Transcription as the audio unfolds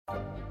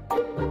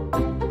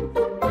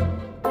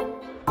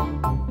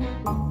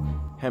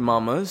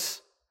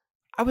mamas,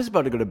 I was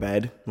about to go to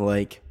bed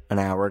like an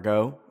hour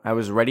ago. I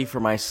was ready for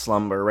my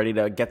slumber, ready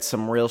to get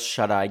some real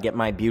shut-eye, get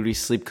my beauty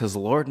sleep, because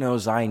Lord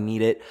knows I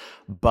need it.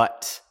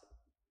 But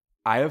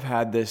I have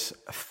had this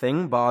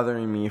thing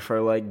bothering me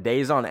for like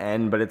days on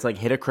end, but it's like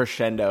hit a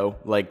crescendo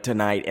like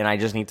tonight, and I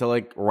just need to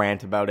like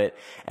rant about it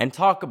and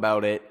talk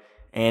about it.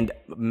 And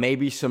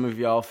maybe some of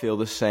y'all feel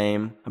the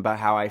same about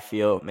how I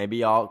feel. Maybe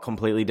y'all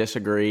completely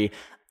disagree.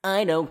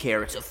 I don't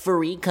care. It's a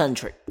free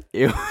country.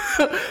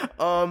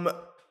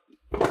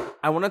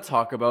 I want to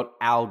talk about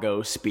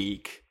algo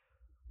speak.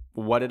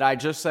 What did I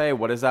just say?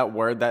 What is that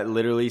word that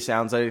literally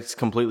sounds like it's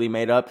completely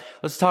made up?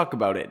 Let's talk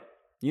about it.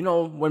 You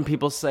know when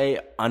people say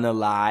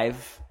unalive?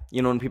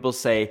 You know when people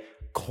say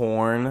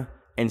corn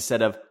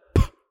instead of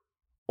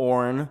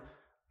orn?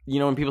 You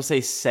know when people say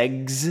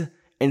segs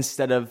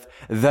instead of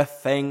the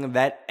thing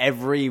that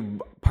every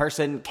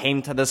person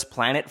came to this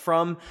planet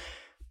from?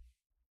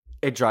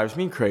 It drives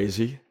me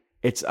crazy.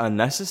 It's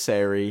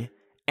unnecessary.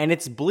 And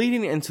it's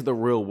bleeding into the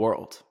real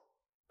world.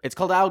 It's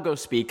called algo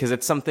speak because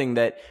it's something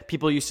that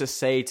people used to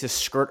say to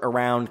skirt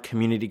around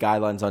community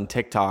guidelines on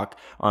TikTok,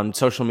 on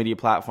social media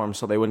platforms,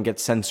 so they wouldn't get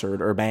censored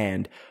or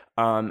banned.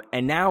 And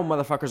now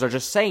motherfuckers are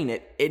just saying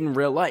it in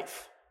real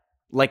life.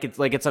 Like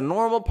it's a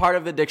normal part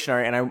of the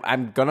dictionary, and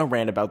I'm gonna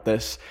rant about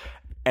this,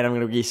 and I'm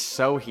gonna be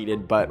so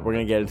heated, but we're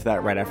gonna get into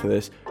that right after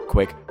this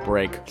quick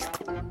break.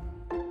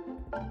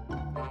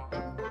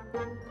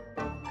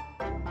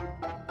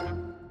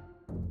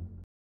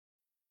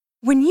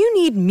 When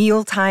you need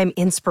mealtime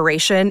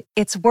inspiration,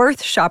 it's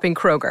worth shopping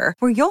Kroger,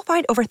 where you'll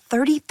find over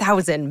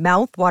 30,000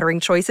 mouth-watering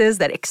choices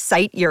that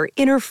excite your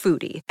inner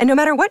foodie. And no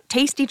matter what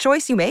tasty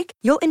choice you make,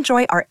 you'll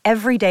enjoy our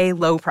everyday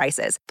low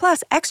prices,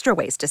 plus extra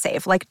ways to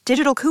save, like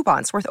digital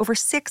coupons worth over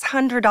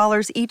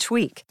 $600 each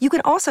week. You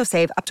can also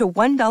save up to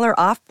 $1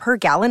 off per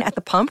gallon at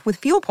the pump with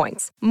fuel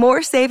points.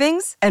 More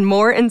savings and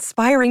more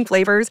inspiring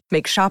flavors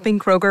make shopping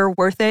Kroger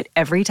worth it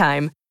every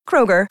time.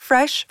 Kroger,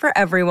 fresh for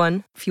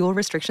everyone. Fuel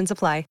restrictions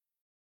apply.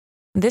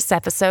 This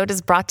episode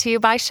is brought to you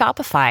by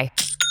Shopify.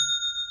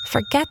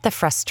 Forget the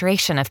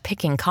frustration of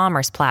picking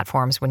commerce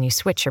platforms when you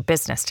switch your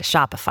business to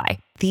Shopify,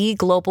 the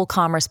global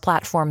commerce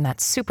platform that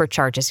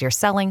supercharges your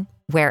selling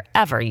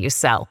wherever you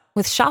sell.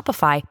 With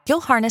Shopify,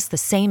 you'll harness the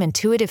same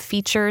intuitive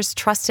features,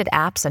 trusted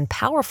apps, and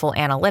powerful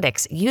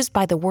analytics used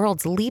by the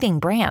world's leading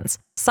brands.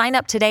 Sign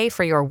up today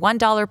for your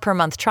 $1 per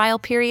month trial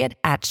period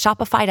at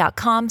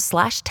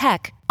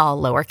shopify.com/tech, all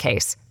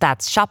lowercase.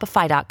 That's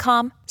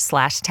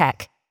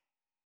shopify.com/tech.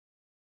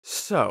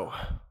 So,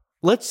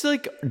 let's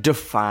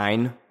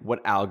define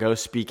what algo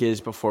speak is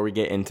before we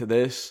get into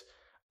this.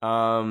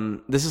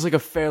 This is a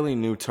fairly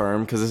new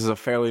term because this is a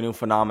fairly new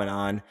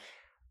phenomenon.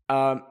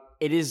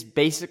 It is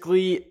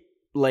basically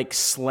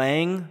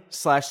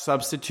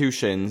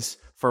slang/substitutions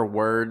for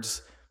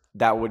words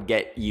that would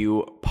get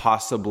you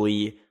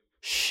possibly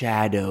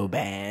shadow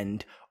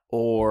banned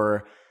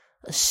or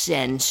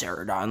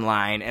censored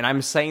online. And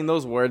I'm saying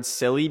those words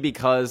silly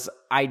because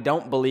I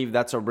don't believe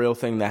that's a real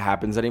thing that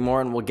happens anymore,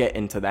 and we'll get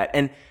into that.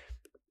 And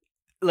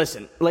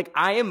listen,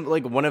 I am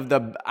one of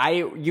the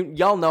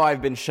y'all know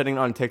I've been shitting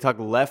on TikTok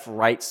left,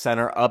 right,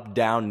 center, up,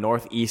 down,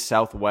 north, east,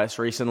 south, west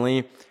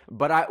recently,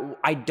 but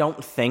I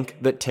don't think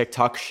that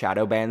TikTok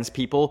shadow bans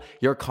people.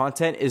 Your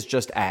content is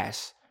just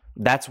ass.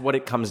 That's what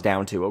it comes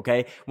down to,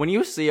 okay? When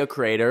you see a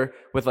creator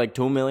with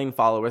 2 million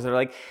followers, they're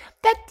like,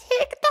 the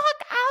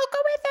TikTok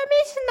algorithm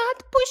is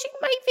not pushing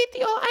my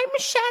video. I'm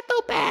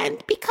shadow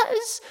banned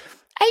because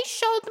I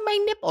showed my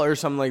nipple or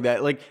something like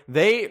that.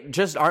 They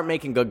just aren't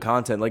making good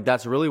content.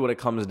 That's really what it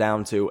comes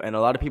down to. And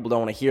a lot of people don't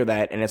want to hear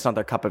that, and it's not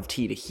their cup of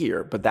tea to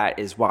hear, but that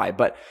is why.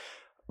 But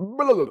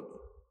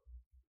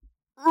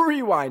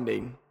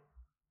rewinding.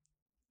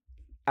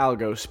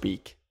 Algo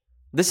speak.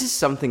 This is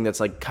something that's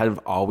kind of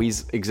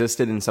always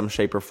existed in some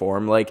shape or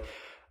form. I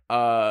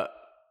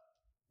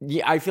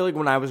feel like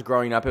when I was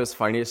growing up, it was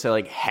funny to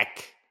say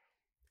heck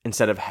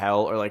instead of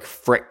hell, or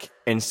frick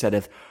instead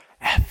of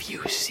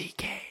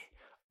F-U-C-K.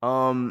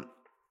 So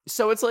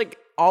it's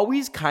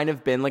always kind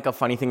of been a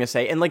funny thing to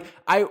say. And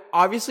I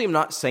obviously am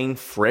not saying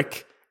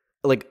frick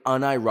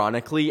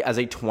unironically as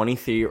a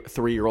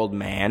 23-year-old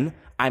man.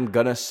 I'm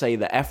gonna say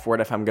the F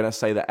word if I'm gonna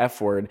say the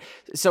F word.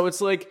 So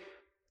it's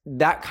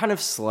that kind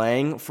of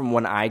slang from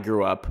when I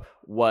grew up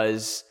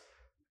was,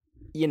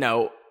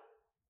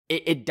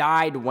 it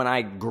died when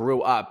I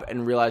grew up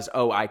and realized,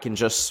 oh, I can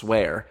just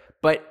swear.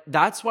 But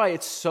that's why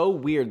it's so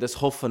weird, this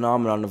whole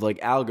phenomenon of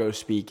algo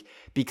speak,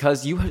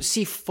 because you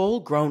see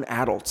full-grown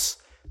adults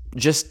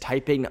just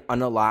typing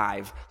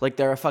unalive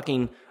they're a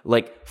fucking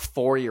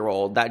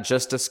 4-year-old that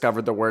just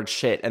discovered the word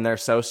shit, and they're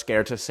so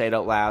scared to say it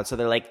out loud, so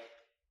they're like,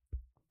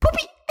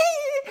 poopy,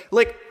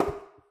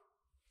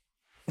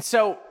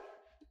 so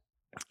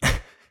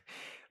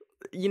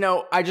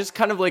I just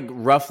kind of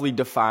roughly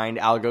defined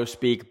algo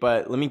speak,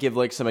 but let me give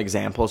some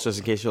examples just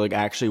in case you're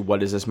actually,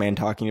 what is this man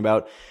talking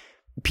about?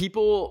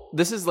 People,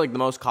 this is the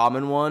most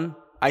common one,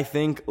 I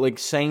think,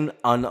 saying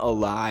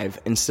unalive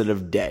instead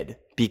of dead,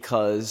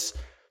 because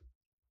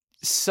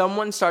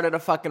Someone started a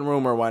fucking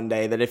rumor one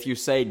day that if you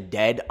say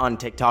dead on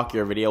TikTok,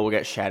 your video will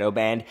get shadow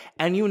banned.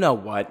 And you know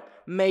what?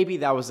 Maybe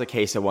that was the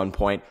case at one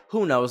point.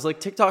 Who knows? Like,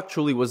 TikTok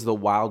truly was the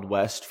Wild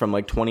West from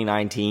like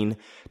 2019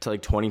 to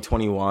like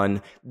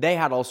 2021. They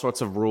had all sorts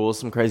of rules,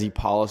 some crazy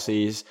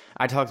policies.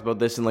 I talked about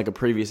this in like a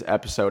previous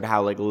episode,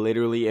 how like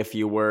literally if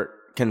you were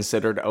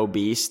considered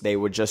obese, they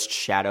would just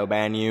shadow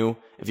ban you.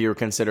 If you were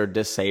considered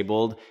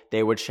disabled,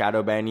 they would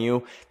shadow ban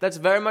you. That's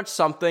very much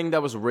something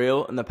that was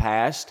real in the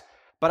past,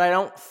 but I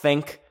don't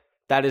think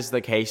that is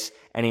the case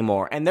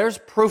anymore. And there's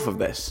proof of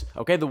this,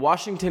 okay? The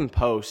Washington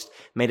Post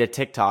made a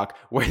TikTok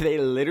where they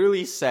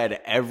literally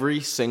said every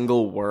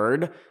single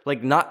word,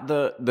 like not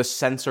the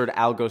censored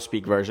algo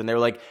speak version. They were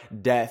like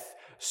death,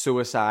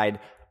 suicide,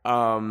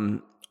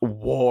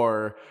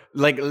 war,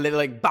 like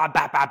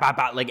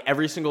like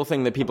every single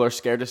thing that people are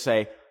scared to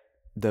say.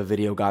 The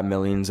video got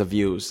millions of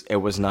views. It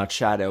was not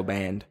shadow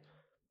banned.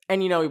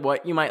 And you know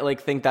what? You might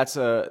like think that's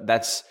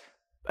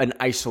an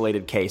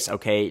isolated case,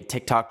 okay?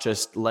 TikTok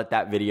just let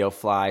that video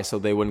fly so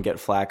they wouldn't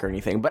get flack or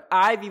anything. But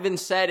I've even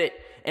said it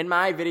in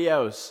my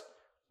videos.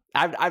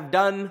 I've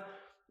done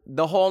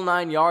the whole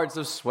 9 yards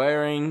of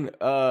swearing,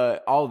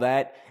 all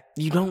that.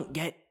 You don't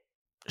get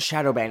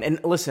shadow banned. And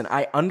listen,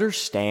 I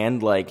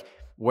understand like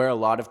where a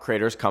lot of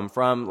creators come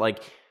from.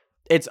 Like,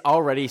 it's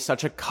already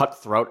such a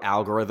cutthroat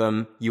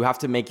algorithm. You have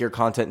to make your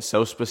content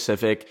so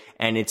specific,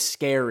 and it's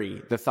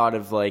scary, the thought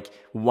of like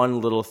one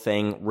little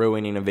thing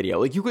ruining a video.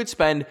 Like, you could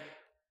spend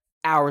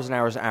hours and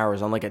hours and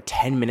hours on like a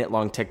 10-minute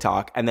long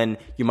TikTok, and then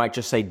you might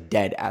just say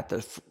dead at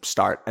the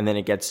start, and then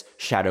it gets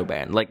shadow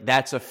banned. Like,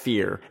 that's a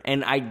fear,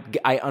 and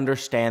I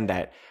understand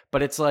that.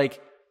 But it's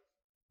like,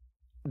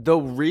 the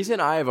reason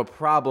I have a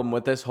problem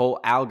with this whole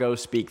algo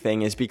speak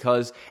thing is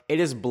because it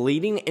is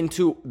bleeding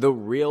into the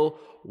real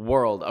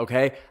world,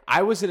 okay?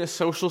 I was in a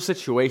social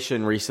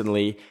situation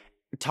recently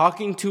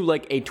talking to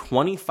like a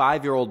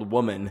 25-year-old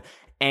woman,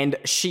 and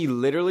she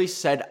literally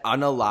said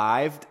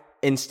unalived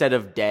instead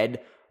of dead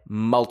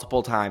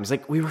multiple times.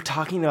 Like, we were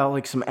talking about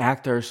like some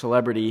actor or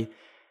celebrity,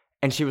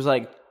 and she was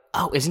like,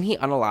 oh, isn't he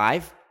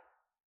unalive?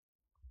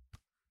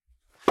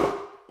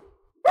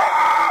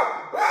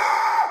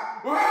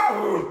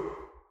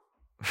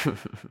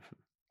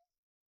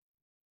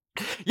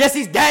 Yes,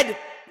 he's dead.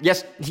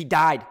 Yes, he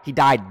died. He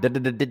died.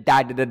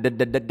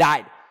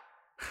 Died.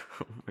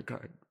 Oh my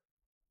God.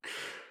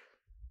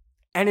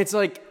 And it's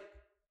like,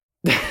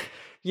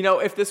 you know,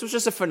 if this was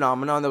just a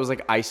phenomenon that was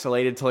like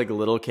isolated to like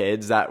little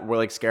kids that were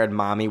like scared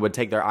mommy would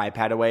take their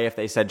iPad away if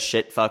they said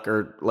shit, fuck,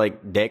 or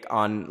like dick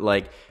on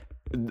like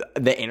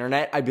the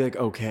internet, I'd be like,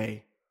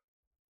 okay,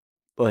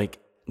 like,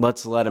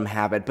 let's let him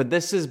have it. But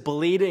this is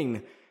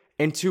bleeding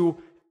into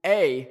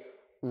A,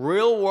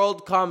 real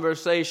world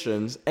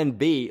conversations, and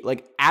B,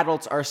 like,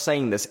 adults are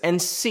saying this,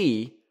 and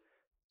C,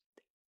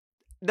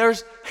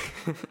 there's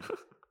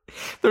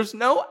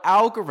no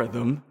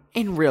algorithm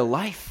in real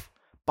life.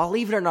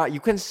 Believe it or not,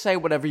 you can say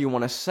whatever you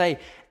want to say,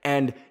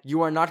 and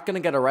you are not going to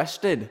get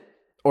arrested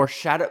or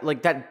shadow.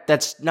 Like,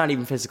 that's not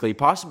even physically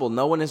possible.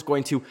 No one is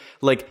going to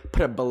like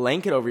put a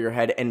blanket over your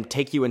head and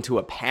take you into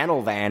a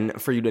panel van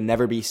for you to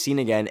never be seen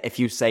again if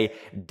you say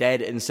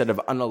dead instead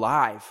of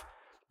unalive.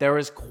 There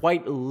is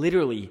quite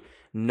literally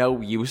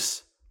no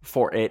use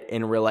for it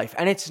in real life.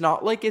 And it's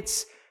not like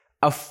it's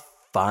a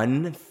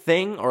fun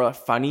thing or a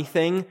funny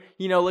thing.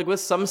 You know, like with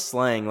some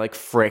slang, like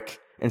frick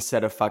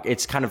instead of fuck,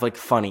 it's kind of like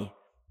funny.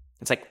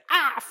 It's like,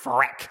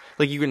 frick.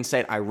 Like, you can say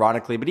it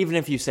ironically, but even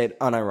if you say it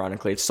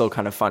unironically, it's still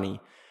kind of funny.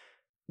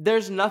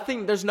 There's no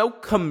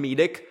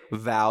comedic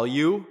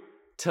value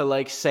to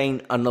like saying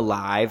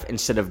unalive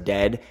instead of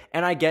dead.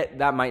 And I get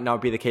that might not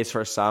be the case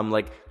for some.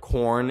 Like,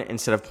 corn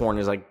instead of porn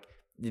is like,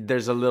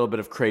 there's a little bit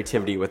of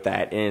creativity with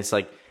that. And it's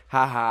like,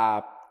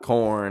 haha,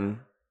 corn.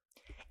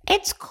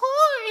 It's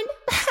corn.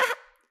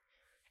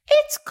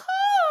 It's corn.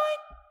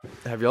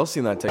 Have y'all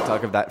seen that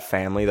TikTok of that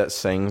family that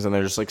sings and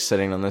they're just like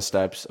sitting on the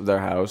steps of their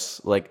house,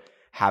 like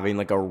having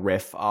like a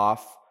riff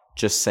off,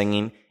 just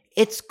singing,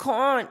 it's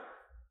corn.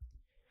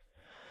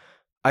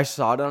 I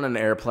saw it on an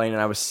airplane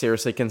and I was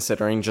seriously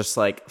considering just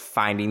like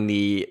finding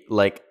the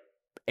like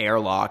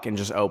airlock and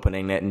just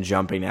opening it and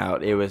jumping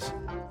out. It was...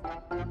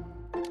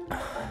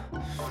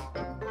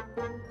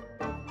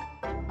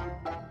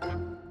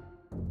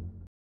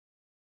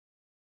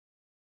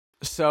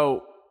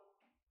 So,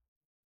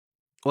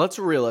 let's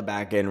reel it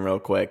back in real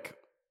quick,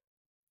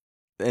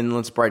 and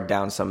let's break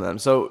down some of them.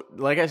 So,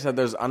 like I said,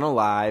 there's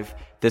unalive.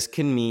 This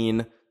can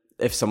mean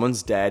if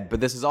someone's dead, but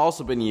this has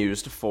also been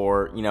used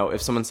for, you know,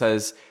 if someone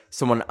says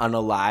someone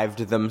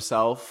unalived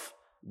themselves,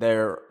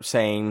 they're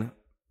saying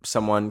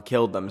someone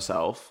killed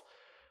themselves.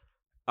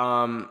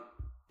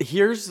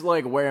 Here's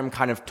like where I'm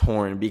kind of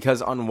torn,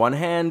 because on one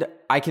hand,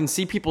 I can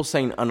see people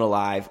saying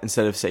unalive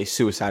instead of say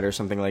suicide or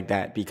something like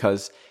that,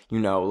 because, you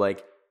know,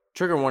 like,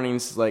 trigger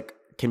warnings like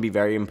can be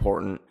very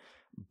important.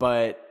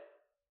 But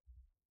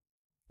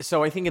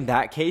so I think in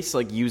that case,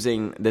 like,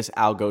 using this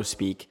algo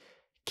speak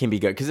can be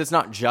good, because it's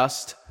not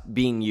just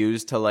being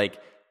used to like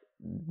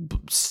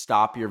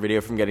stop your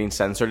video from getting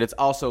censored. It's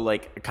also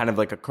like kind of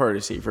like a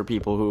courtesy for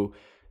people who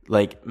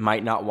like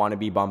might not want to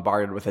be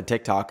bombarded with a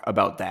TikTok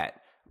about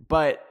that.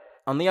 But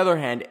on the other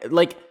hand,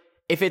 like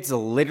if it's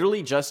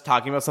literally just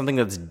talking about something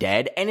that's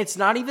dead and it's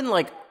not even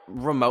like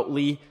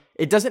remotely,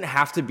 it doesn't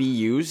have to be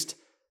used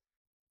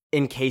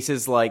in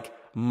cases like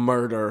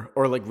murder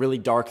or like really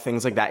dark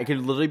things like that. It could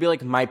literally be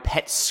like my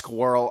pet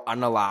squirrel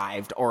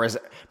unalived, or is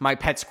my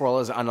pet squirrel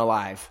is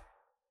unalive.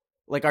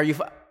 Like, are you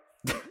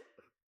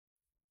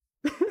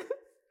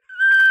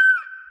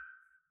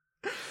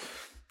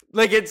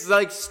like, it's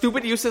like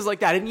stupid uses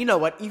like that. And you know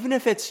what? Even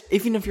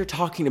if you're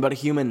talking about a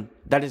human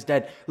that is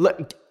dead,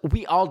 look,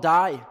 we all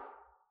die.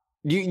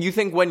 You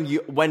think when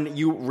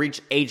you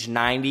reach age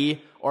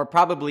 90 or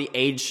probably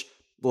age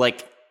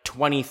like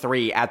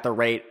 23 at the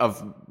rate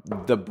of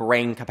the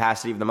brain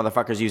capacity of the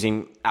motherfuckers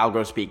using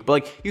algo speak, but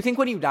like, you think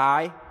when you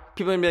die,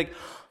 people are gonna be like,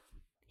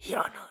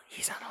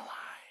 he's unalive.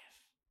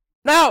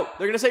 No,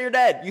 they're gonna say you're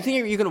dead. You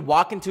think you can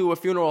walk into a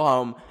funeral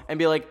home and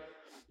be like,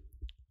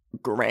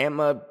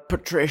 Grandma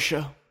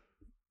Patricia,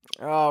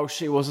 oh,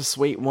 she was a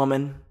sweet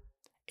woman.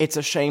 It's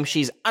a shame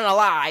she's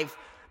unalive.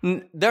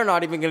 They're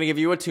not even going to give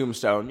you a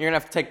tombstone. You're going to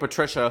have to take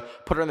Patricia,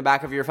 put her in the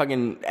back of your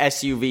fucking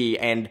SUV,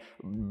 and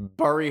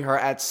bury her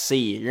at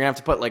sea. You're going to have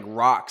to put, like,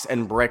 rocks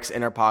and bricks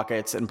in her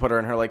pockets and put her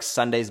in her, like,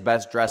 Sunday's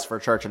best dress for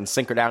church and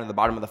sink her down to the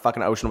bottom of the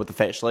fucking ocean with the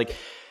fish. Like,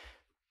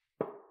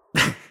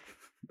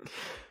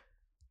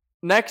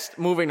 next,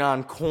 moving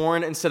on,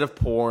 corn instead of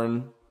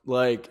porn.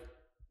 Like,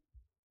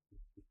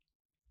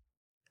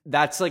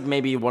 that's like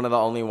maybe one of the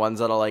only ones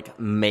that'll like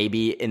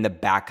maybe in the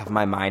back of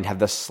my mind have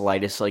the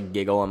slightest like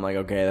giggle. I'm like,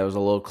 okay, that was a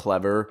little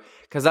clever,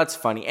 because that's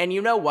funny. And you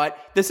know what?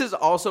 This is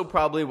also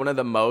probably one of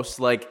the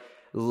most like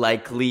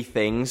likely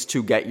things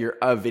to get your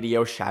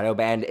video shadow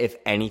banned, if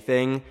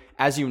anything.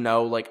 As you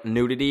know, like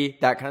nudity,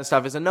 that kind of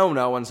stuff is a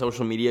no-no on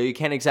social media. You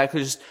can't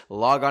exactly just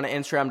log on to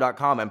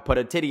Instagram.com and put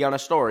a titty on a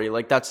story.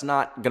 Like, that's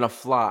not gonna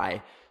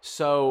fly.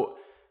 So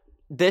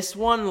this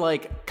one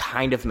like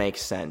kind of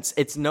makes sense.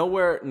 It's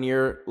nowhere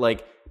near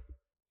like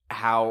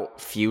how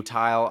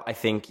futile I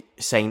think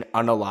saying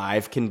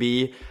unalive can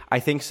be. I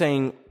think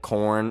saying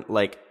corn,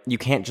 like, you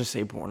can't just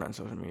say porn on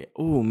social media.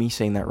 Ooh, me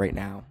saying that right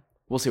now.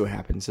 We'll see what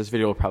happens. This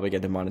video will probably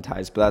get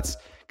demonetized, but that's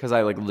because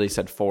I like literally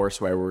said 4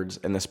 swear words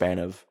in the span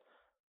of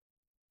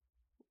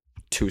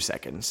 2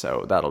 seconds,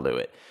 so that'll do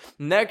it.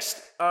 Next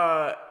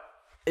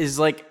is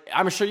like,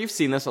 I'm sure you've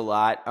seen this a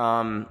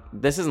lot.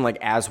 This isn't like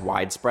as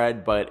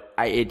widespread, but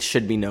it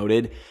should be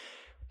noted.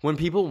 When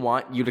people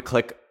want you to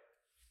click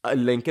a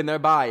link in their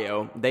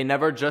bio, they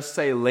never just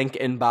say link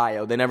in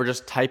bio. They never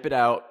just type it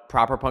out,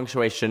 proper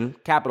punctuation,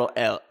 capital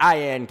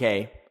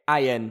L-I-N-K,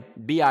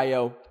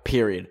 I-N-B-I-O,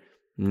 period.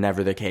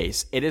 Never the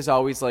case. It is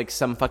always like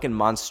some fucking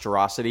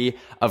monstrosity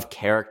of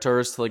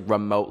characters to like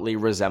remotely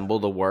resemble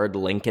the word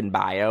link in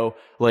bio.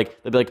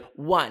 Like, they'll be like,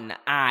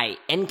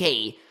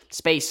 1-I-N-K,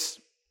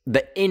 space,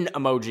 the in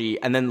emoji,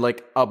 and then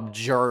like a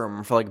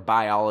germ for like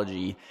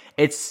biology.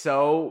 It's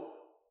so...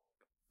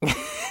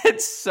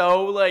 it's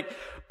so like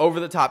over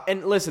the top.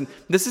 And listen,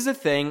 this is a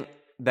thing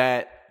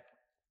that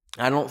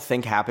I don't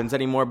think happens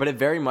anymore, but it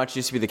very much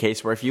used to be the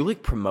case where if you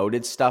like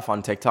promoted stuff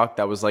on TikTok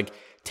that was like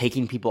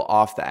taking people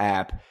off the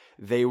app,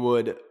 they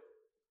would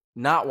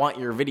not want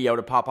your video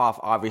to pop off,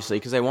 obviously,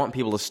 because they want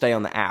people to stay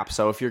on the app.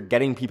 So if you're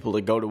getting people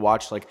to go to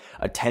watch like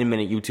a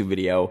 10-minute YouTube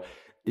video,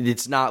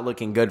 it's not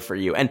looking good for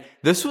you. And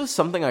this was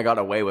something I got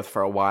away with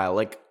for a while.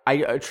 Like, I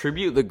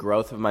attribute the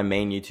growth of my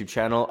main YouTube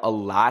channel a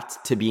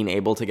lot to being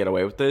able to get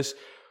away with this.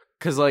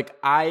 Because, like,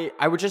 I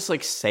would just,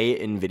 like, say it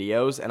in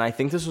videos, and I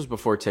think this was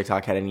before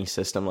TikTok had any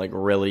system, like,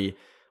 really,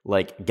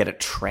 like, get a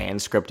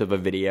transcript of a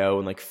video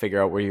and, like,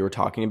 figure out what you were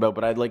talking about.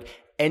 But I'd, like,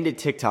 end a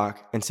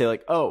TikTok and say,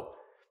 like, oh,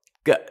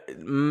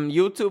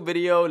 YouTube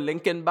video,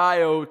 link in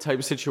bio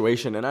type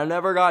situation. And I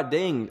never got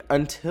dinged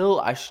until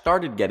I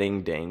started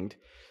getting dinged.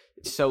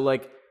 So,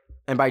 like,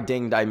 and by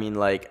dinged, I mean,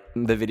 like,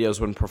 the videos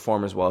wouldn't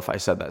perform as well if I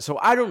said that. So,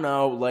 I don't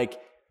know, like,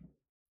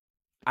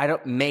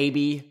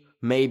 maybe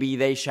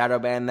they shadow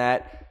ban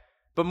that.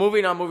 But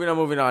moving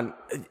on.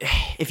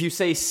 If you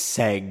say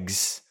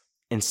segs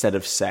instead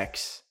of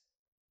sex.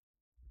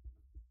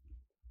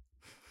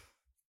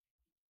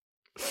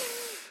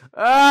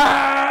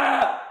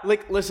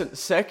 Like, listen,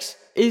 sex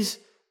is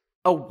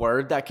a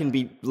word that can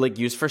be, like,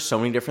 used for so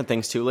many different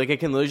things, too. Like, it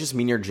can literally just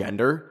mean your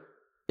gender.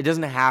 It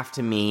doesn't have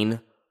to mean,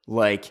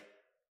 like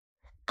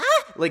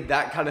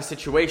that kind of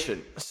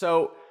situation.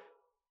 So,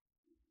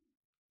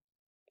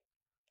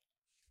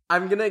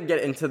 I'm gonna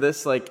get into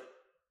this, like,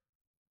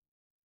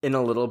 in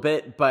a little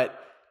bit,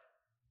 but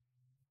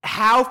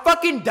how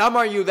fucking dumb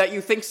are you that you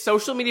think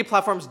social media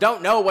platforms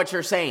don't know what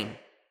you're saying?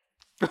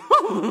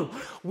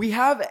 We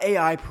have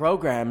AI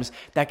programs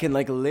that can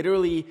like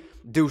literally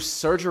do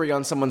surgery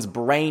on someone's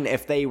brain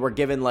if they were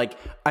given like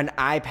an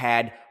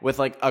iPad with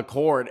like a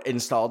cord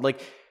installed.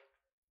 Like,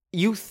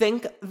 you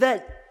think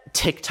that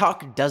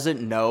TikTok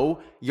doesn't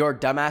know your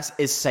dumbass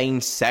is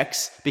saying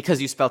sex because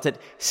you spelt it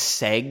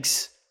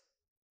segs?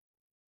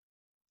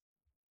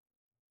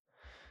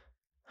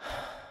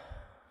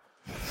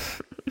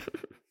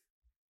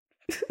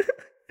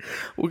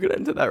 We'll get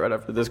into that right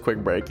after this quick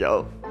break,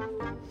 yo.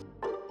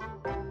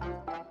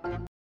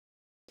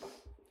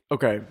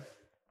 Okay.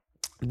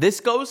 This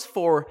goes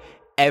for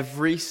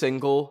every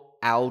single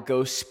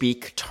algo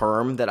speak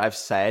term that I've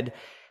said.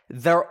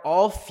 They're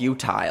all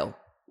futile.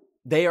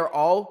 They are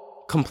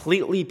all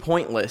completely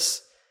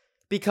pointless.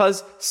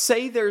 Because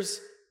say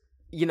there's,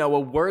 a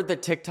word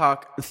that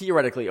TikTok,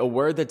 theoretically, a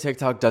word that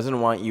TikTok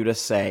doesn't want you to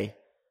say.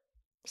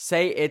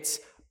 Say it's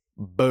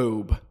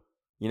boob.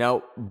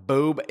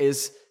 Boob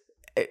is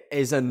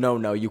a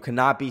no-no. You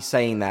cannot be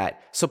saying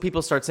that. So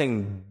people start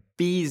saying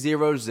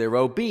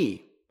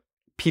B00B.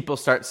 People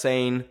start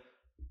saying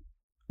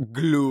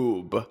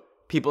gloob.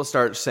 People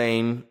start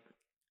saying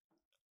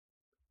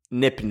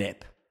nip.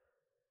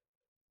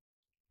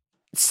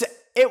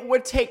 It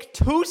would take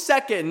 2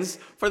 seconds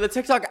for the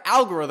TikTok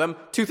algorithm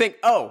to think,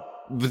 oh,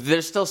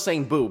 they're still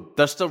saying boob.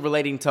 They're still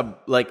relating to,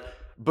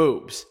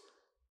 boobs.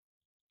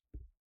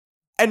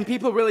 And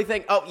people really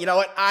think, oh, you know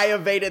what? I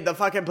evaded the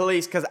fucking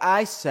police because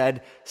I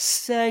said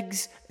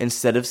segs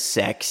instead of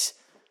sex.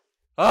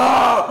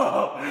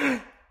 Oh!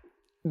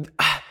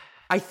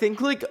 I think,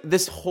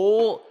 this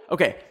whole...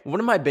 Okay, one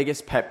of my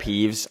biggest pet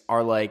peeves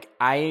are,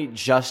 I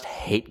just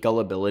hate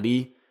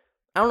gullibility.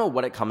 I don't know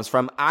what it comes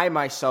from. I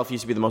myself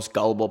used to be the most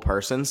gullible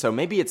person, so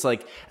maybe it's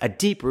a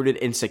deep-rooted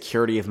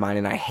insecurity of mine,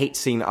 and I hate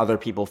seeing other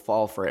people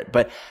fall for it.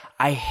 But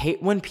I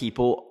hate when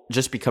people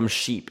just become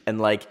sheep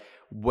and,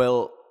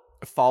 will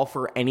fall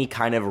for any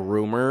kind of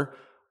rumor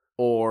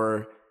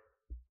or,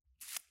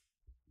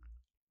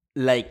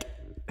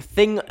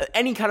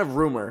 any kind of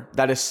rumor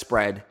that is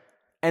spread.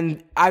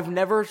 And I've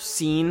never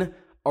seen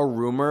a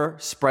rumor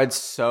spread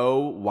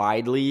so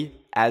widely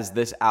as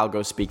this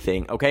algo speak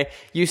thing, okay?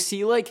 You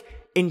see,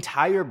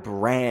 entire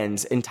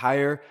brands,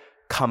 entire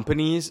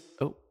companies.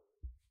 Oh,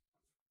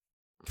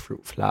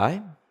 fruit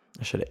fly.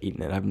 I should have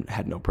eaten it. I've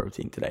had no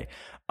protein today.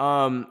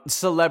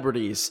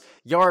 Celebrities,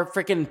 your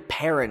freaking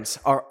parents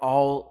are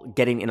all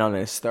getting in on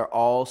this. They're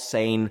all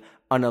saying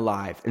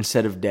unalive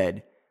instead of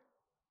dead.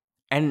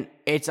 And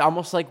it's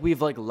almost like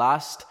we've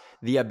lost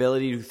the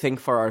ability to think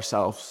for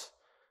ourselves.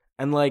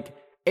 And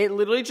it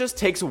literally just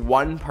takes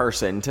one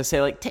person to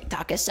say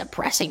TikTok is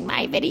suppressing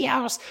my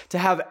videos to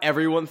have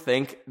everyone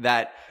think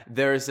that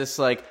there's this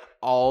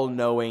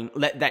all-knowing,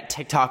 that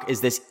TikTok is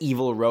this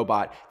evil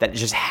robot that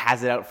just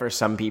has it out for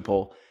some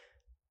people.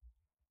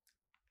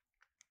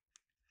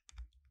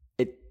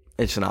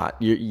 It's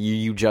not.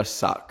 You just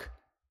suck.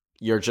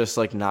 You're just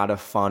not a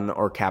fun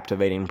or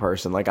captivating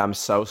person. I'm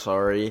so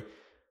sorry.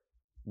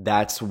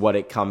 That's what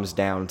it comes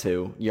down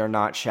to. You're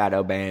not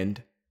shadow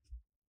banned.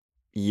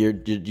 You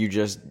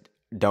just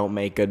don't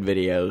make good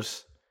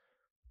videos.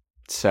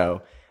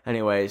 So,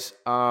 anyways,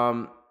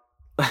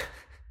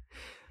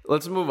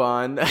 let's move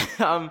on.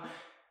 I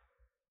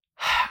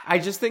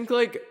just think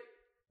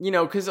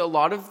because a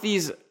lot of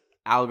these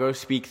algo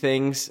speak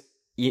things,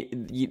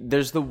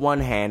 there's the one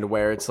hand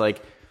where it's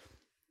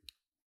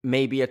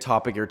maybe a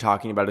topic you're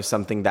talking about is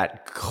something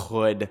that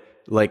could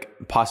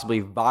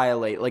possibly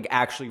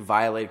actually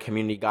violate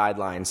community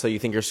guidelines. So you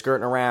think you're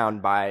skirting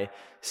around by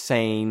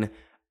saying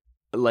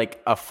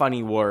a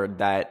funny word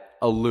that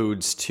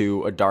alludes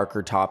to a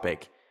darker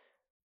topic.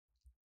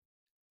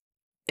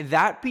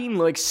 That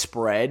being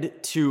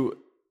spread to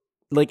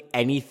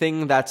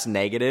anything that's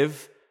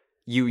negative,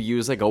 you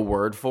use a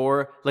word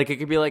for. It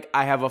could be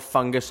I have a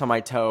fungus on my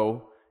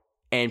toe,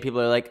 and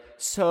people are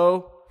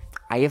so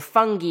I have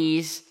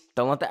fungies.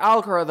 Don't let the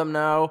algorithm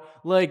know.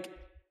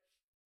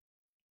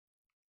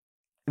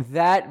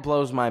 That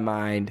blows my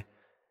mind.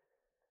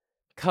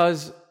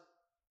 'Cause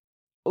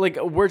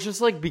we're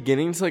just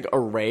beginning to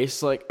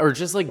erase or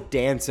just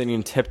dancing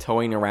and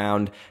tiptoeing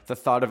around the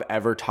thought of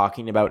ever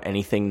talking about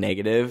anything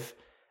negative.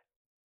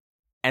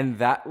 And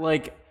that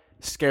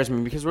scares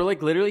me because we're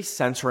literally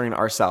censoring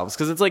ourselves.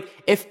 Because it's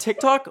if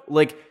TikTok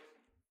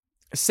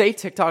say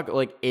TikTok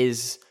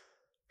is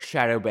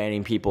shadow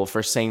banning people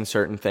for saying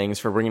certain things,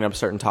 for bringing up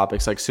certain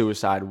topics like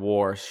suicide,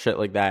 war, shit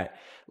like that.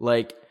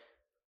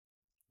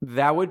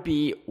 That would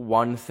be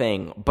one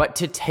thing. But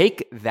to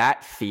take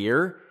that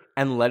fear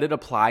and let it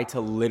apply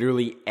to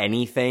literally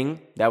anything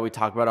that we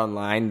talk about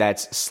online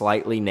that's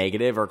slightly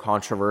negative or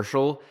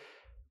controversial,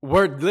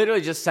 we're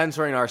literally just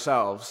censoring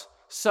ourselves.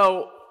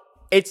 So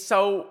it's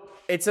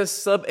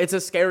a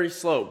scary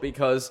slope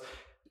because,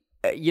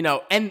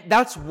 and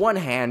that's one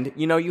hand,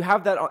 you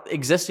have that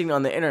existing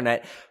on the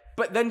internet,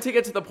 but then to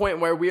get to the point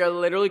where we are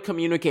literally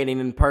communicating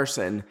in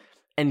person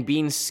and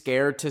being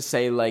scared to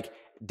say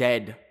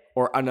dead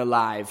or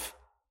unalive,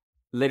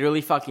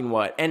 literally fucking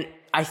what? And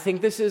I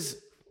think this is,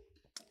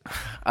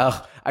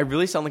 I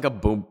really sound like a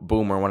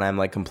boomer when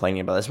I'm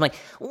complaining about this. I'm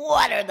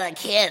what are the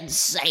kids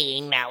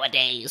saying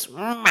nowadays?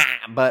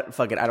 But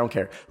fuck it, I don't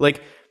care.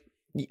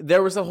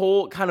 There was a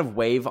whole kind of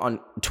wave on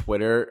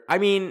Twitter. I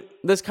mean,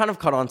 this kind of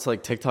caught on to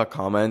TikTok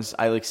comments.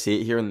 I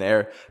see it here and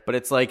there, but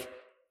it's what are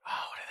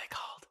they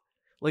called?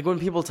 When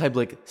people type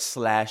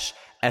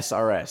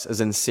 /SRS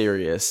as in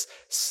serious,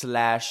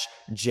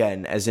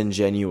 /gen as in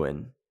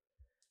genuine.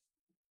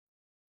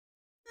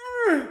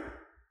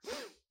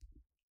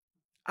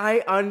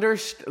 I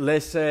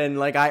understand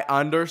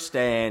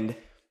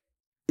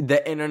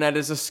the internet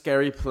is a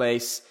scary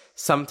place.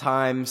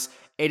 sometimes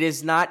it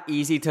is not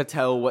easy to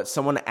tell what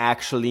someone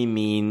actually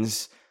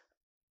means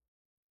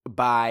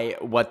by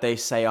what they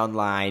say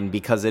online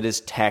because it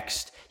is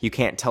text. You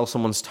can't tell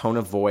someone's tone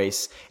of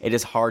voice. It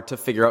is hard to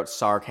figure out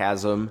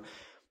sarcasm.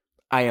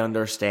 I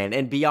understand.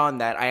 And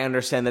beyond that, I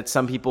understand that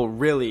some people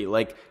really,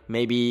 like,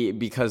 maybe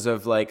because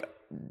of, like,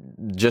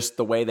 just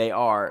the way they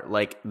are,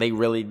 like, they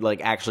really,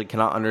 like, actually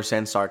cannot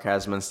understand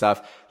sarcasm and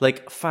stuff.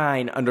 Like,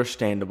 fine,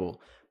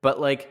 understandable. But,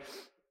 like,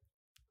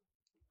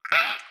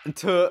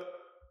 to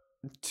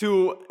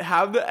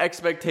have the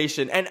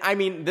expectation, and I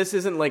mean, this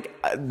isn't, like,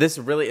 this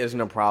really isn't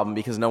a problem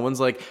because no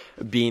one's, like,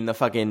 being the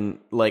fucking,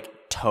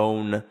 like,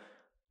 tone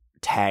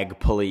tag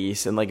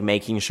police and, like,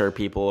 making sure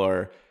people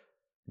are,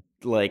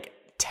 like,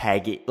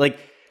 tagging, like,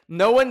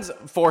 no one's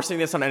forcing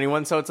this on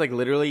anyone, so it's, like,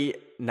 literally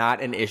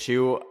not an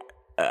issue.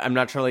 I'm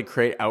not trying to, like,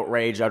 create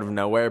outrage out of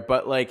nowhere,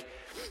 but, like,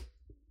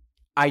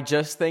 I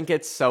just think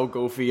it's so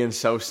goofy and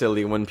so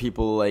silly when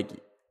people, like,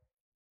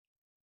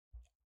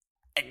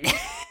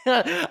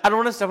 I don't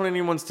want to step on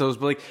anyone's toes,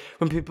 but, like,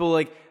 when people,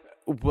 like,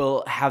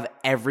 will have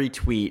every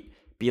tweet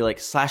be, like,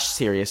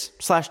 /serious,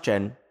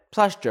 /gen,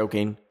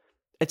 /joking,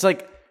 it's,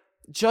 like,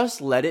 just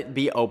let it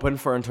be open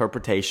for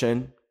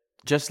interpretation.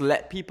 Just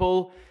let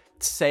people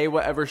say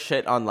whatever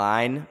shit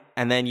online,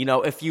 and then, you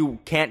know, if you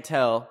can't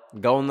tell,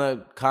 go in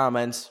the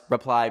comments,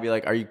 reply, be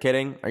like, are you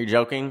kidding? Are you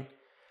joking?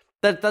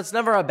 That's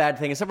never a bad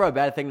thing. It's never a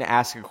bad thing to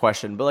ask a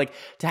question, but, like,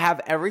 to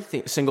have every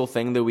single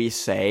thing that we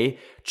say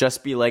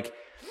just be, like,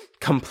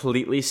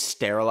 completely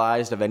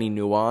sterilized of any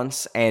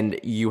nuance, and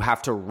you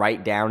have to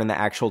write down in the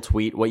actual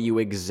tweet what you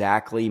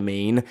exactly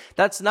mean.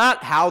 That's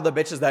not how the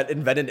bitches that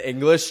invented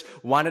English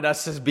wanted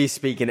us to be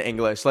speaking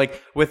English,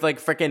 like, with, like,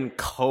 freaking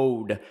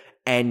code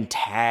and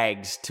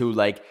tags to,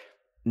 like,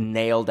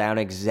 nail down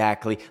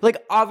exactly.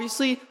 Like,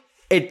 obviously,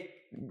 it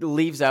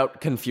leaves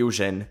out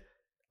confusion.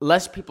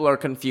 Less people are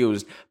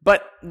confused,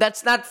 but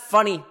that's not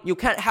funny. You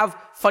can't have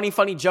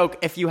funny joke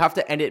if you have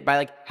to end it by,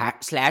 like,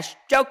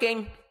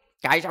 /joking.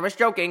 Guys, I was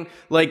joking.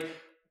 Like,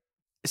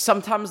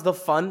 sometimes the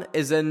fun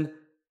is in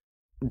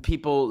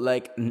people,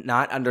 like,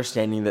 not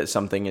understanding that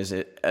something is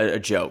a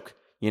joke.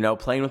 You know,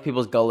 playing with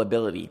people's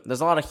gullibility.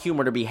 There's a lot of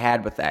humor to be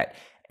had with that.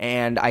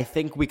 And I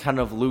think we kind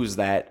of lose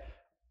that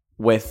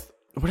with,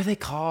 what are they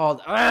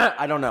called?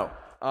 I don't know.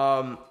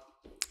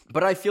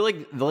 But I feel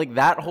like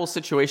that whole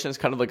situation is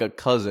kind of like a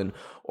cousin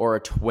or a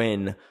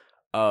twin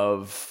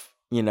of,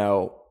 you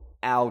know,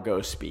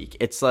 algo speak.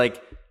 It's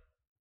like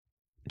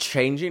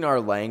changing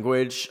our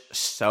language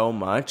so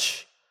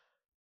much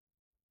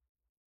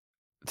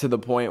to the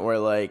point where,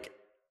 like,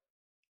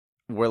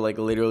 we're, like,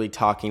 literally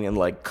talking in,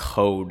 like,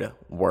 code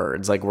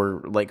words. Like,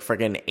 we're, like,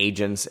 freaking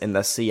agents in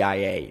the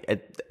CIA.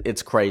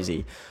 It's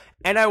crazy.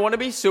 And I want to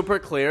be super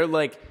clear,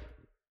 like,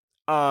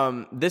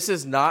 this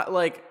is not,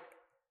 like,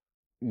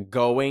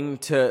 going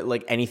to,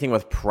 like, anything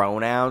with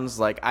pronouns.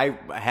 Like, I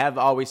have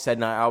always said,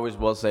 and I always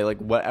will say, like,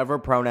 whatever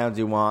pronouns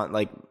you want,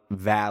 like,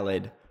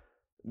 valid.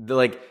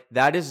 Like,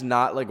 that is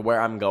not, like, where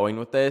I'm going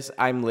with this.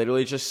 I'm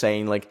literally just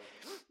saying, like,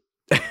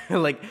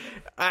 like,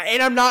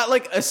 and I'm not,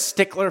 like, a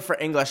stickler for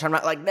English. I'm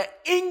not like, the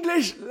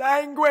English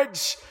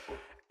language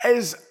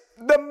is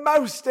the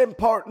most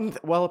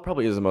important. Well, it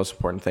probably is the most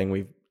important thing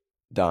we've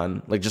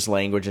done, like, just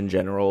language in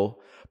general.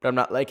 But I'm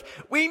not like,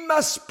 we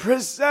must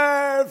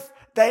preserve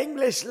the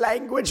English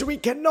language. We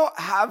cannot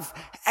have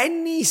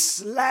any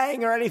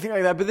slang or anything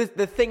like that. But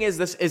the thing is,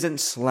 this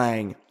isn't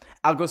slang.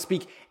 Algo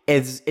speak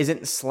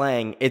isn't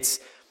slang. It's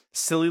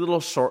silly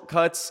little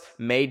shortcuts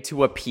made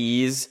to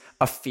appease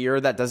a fear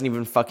that doesn't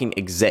even fucking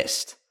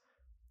exist.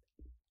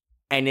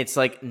 And it's,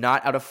 like,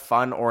 not out of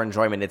fun or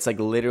enjoyment. It's, like,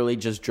 literally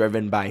just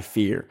driven by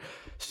fear.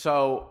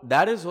 So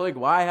that is, like,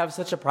 why I have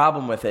such a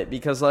problem with it.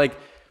 Because, like,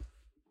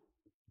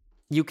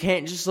 you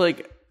can't just,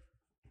 like,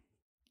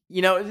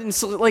 you know, and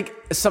so, like,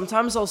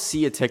 sometimes I'll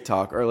see a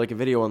TikTok or, like, a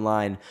video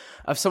online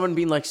of someone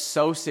being, like,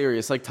 so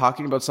serious, like,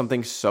 talking about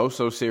something so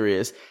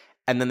serious,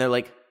 and then they're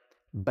like,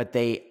 but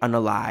they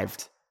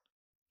unalived.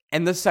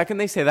 And the second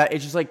they say that, it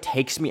just, like,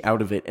 takes me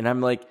out of it, and I'm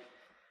like,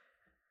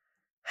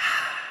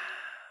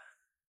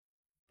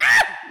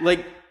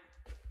 like,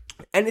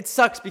 and it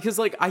sucks because,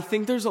 like, I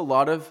think there's a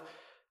lot of,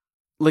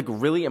 like,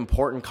 really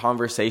important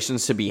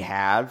conversations to be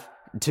had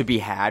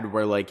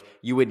where, like,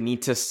 you would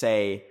need to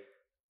say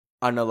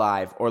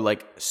unalive or,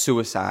 like,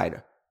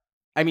 suicide.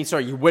 I mean,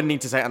 sorry, you wouldn't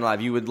need to say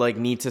unalive. You would, like,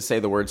 need to say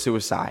the word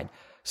suicide,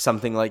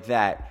 something like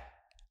that.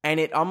 And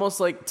it almost,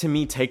 like, to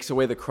me, takes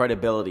away the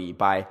credibility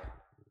by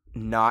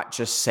not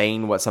just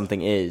saying what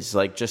something is,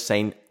 like, just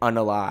saying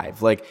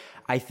unalive. Like,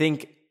 I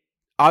think,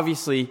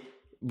 obviously,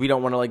 we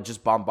don't want to, like,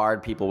 just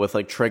bombard people with,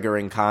 like,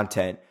 triggering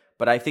content,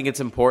 but I think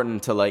it's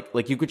important to,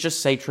 like, you could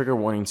just say trigger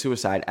warning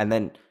suicide and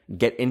then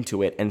get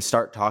into it and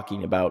start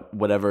talking about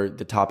whatever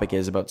the topic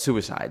is about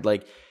suicide.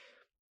 Like,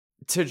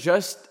 to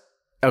just,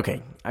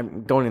 okay,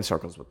 I'm going in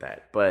circles with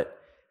that, but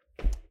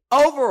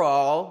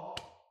overall,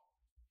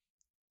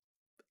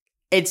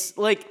 it's,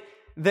 like,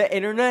 the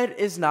internet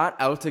is not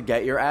out to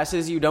get your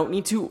asses. You don't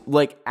need to,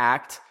 like,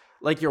 act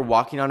like you're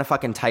walking on a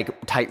fucking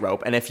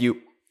tightrope, and if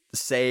you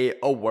say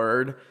a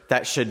word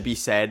that should be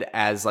said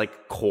as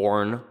like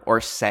corn or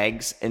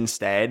segs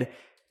instead,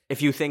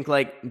 if you think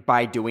like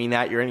by doing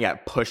that, you're going to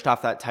get pushed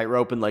off that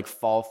tightrope and like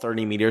fall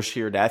 30 meters to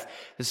your death,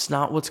 it's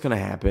not what's going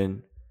to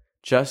happen.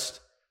 Just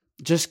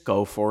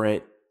go for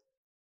it.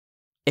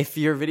 If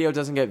your video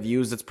doesn't get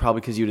views, it's probably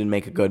because you didn't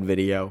make a good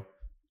video.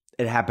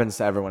 It happens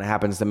to everyone. It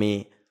happens to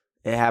me.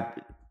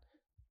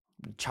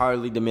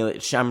 Charlie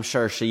D'Amelio, I'm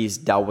sure she's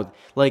dealt with,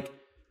 like,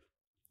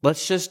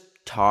 let's just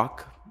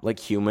talk like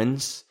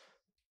humans.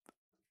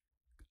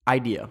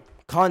 Idea,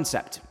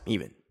 concept,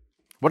 even.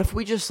 What if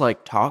we just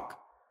like talk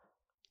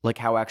like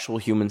how actual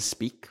humans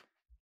speak?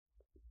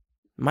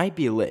 Might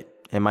be lit.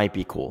 It might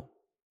be cool.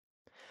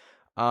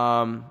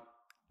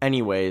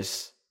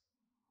 Anyways,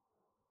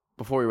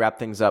 before we wrap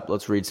things up,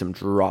 let's read some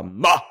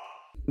drama.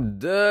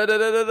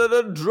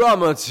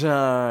 Drama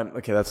time.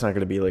 Okay, that's not going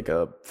to be like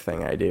a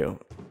thing I do.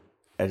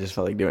 I just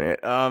felt like doing it.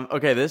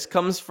 Okay, this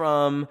comes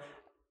from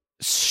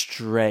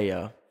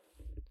Straya.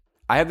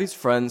 I have these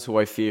friends who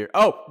I fear.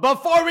 Oh,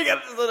 before we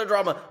get into the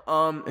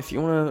drama, if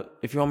you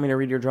want me to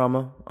read your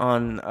drama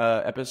on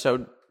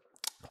episode,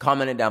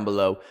 comment it down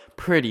below,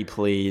 pretty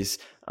please.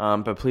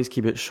 But please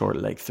keep it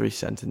short, like 3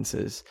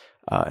 sentences,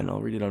 and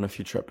I'll read it on a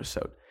future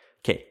episode.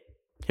 Okay,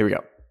 here we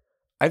go.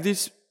 I have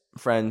these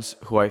friends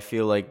who I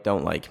feel like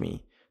don't like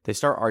me. They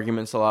start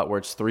arguments a lot where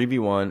it's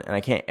 3v1, and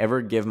I can't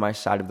ever give my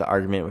side of the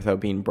argument without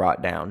being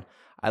brought down.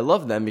 I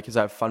love them because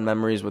I have fun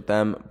memories with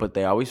them, but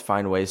they always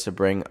find ways to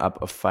bring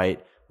up a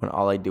fight when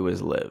all I do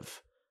is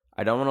live.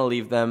 I don't want to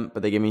leave them,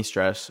 but they give me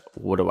stress.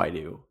 What do I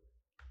do?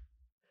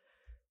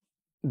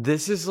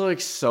 This is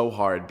like so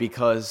hard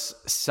because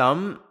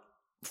some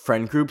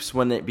friend groups,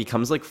 when it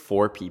becomes like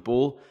 4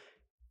 people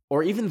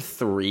or even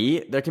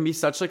 3, there can be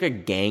such like a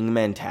gang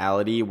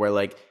mentality where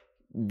like,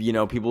 you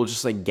know, people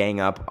just like gang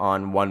up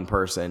on one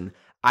person.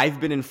 I've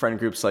been in friend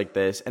groups like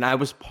this, and I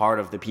was part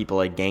of the people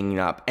like ganging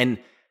up. And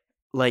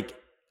like,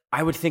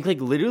 I would think like,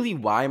 literally,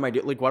 why am I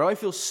doing, like, why do I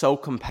feel so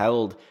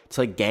compelled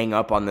to like gang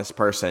up on this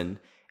person?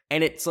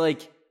 And it's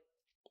like,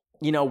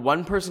 you know,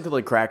 one person could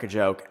like crack a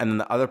joke, and then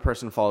the other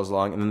person follows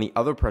along, and then the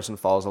other person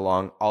follows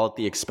along, all at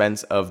the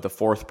expense of the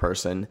 4th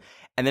person.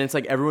 And then it's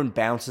like everyone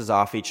bounces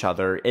off each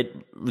other.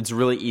 It's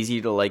really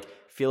easy to like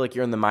feel like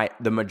you're in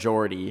the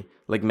majority,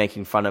 like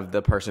making fun of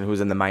the person who's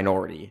in the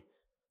minority.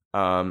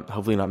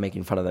 Hopefully not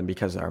making fun of them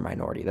because they're a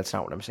minority. That's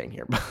not what I'm saying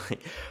here. But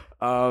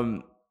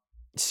like,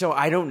 so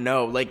I don't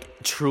know.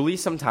 Like, truly,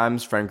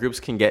 sometimes friend groups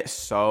can get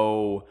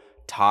so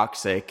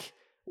toxic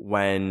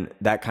when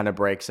that kind of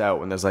breaks out,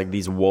 when there's like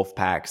these wolf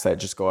packs that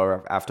just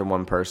go after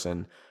one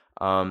person.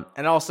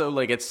 And also,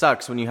 like, it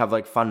sucks when you have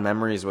like fun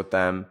memories with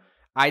them.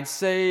 I'd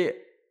say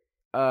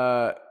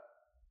like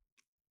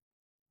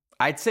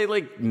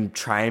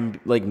try and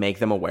like make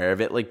them aware of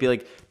it. Like, be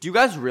like, do you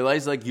guys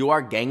realize like you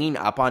are ganging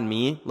up on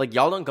me? Like,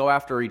 y'all don't go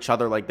after each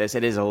other like this.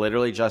 It is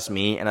literally just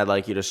me, and I'd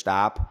like you to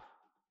stop.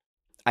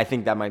 I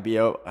think that might be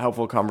a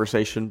helpful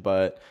conversation,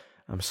 but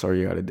I'm sorry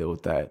you got to deal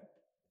with that.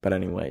 But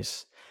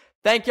anyways,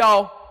 thank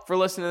y'all for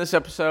listening to this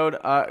episode.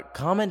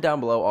 Comment down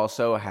below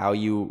also how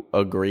you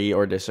agree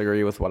or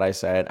disagree with what I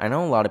said. I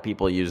know a lot of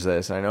people use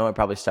this, and I know I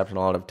probably stepped on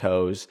a lot of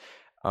toes,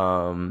 but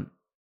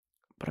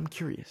I'm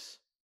curious.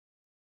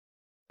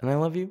 And I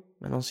love you,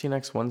 and I'll see you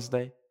next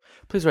Wednesday.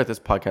 Please rate this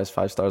podcast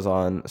 5 stars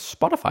on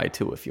Spotify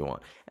too if you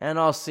want. And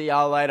I'll see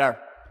y'all later.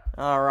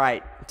 All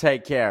right,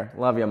 take care.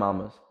 Love you,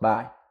 mamas.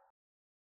 Bye.